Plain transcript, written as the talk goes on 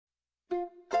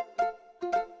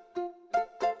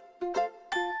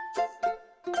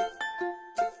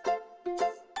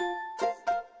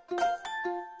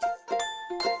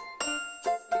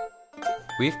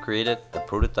We've created a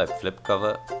prototype flip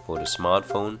cover for the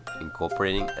smartphone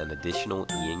incorporating an additional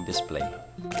e-ink display.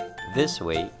 This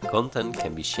way, content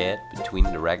can be shared between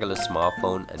the regular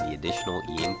smartphone and the additional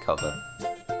e-ink cover.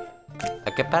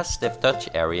 A capacitive touch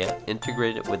area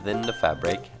integrated within the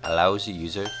fabric allows the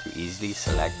user to easily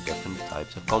select different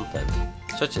types of content,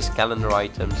 such as calendar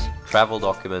items, travel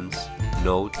documents,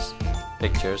 notes,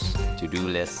 pictures, to-do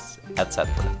lists, etc.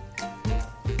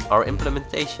 Our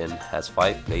implementation has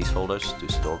 5 placeholders to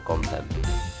store content.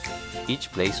 Each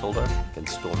placeholder can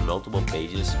store multiple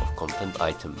pages of content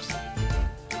items.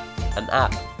 An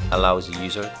app allows the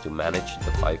user to manage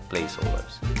the 5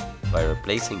 placeholders by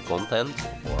replacing content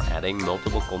or adding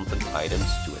multiple content items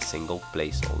to a single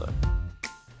placeholder.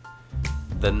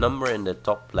 The number in the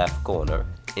top left corner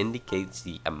indicates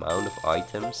the amount of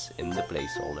items in the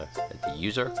placeholder that the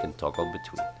user can toggle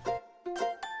between.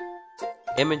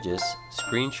 Images,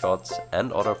 screenshots,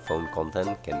 and other phone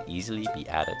content can easily be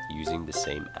added using the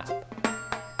same app.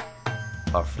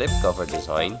 Our flip cover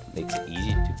design makes it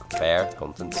easy to compare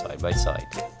content side by side.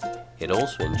 It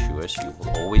also ensures you will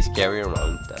always carry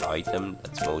around that item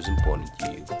that's most important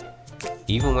to you,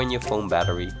 even when your phone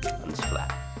battery runs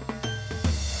flat.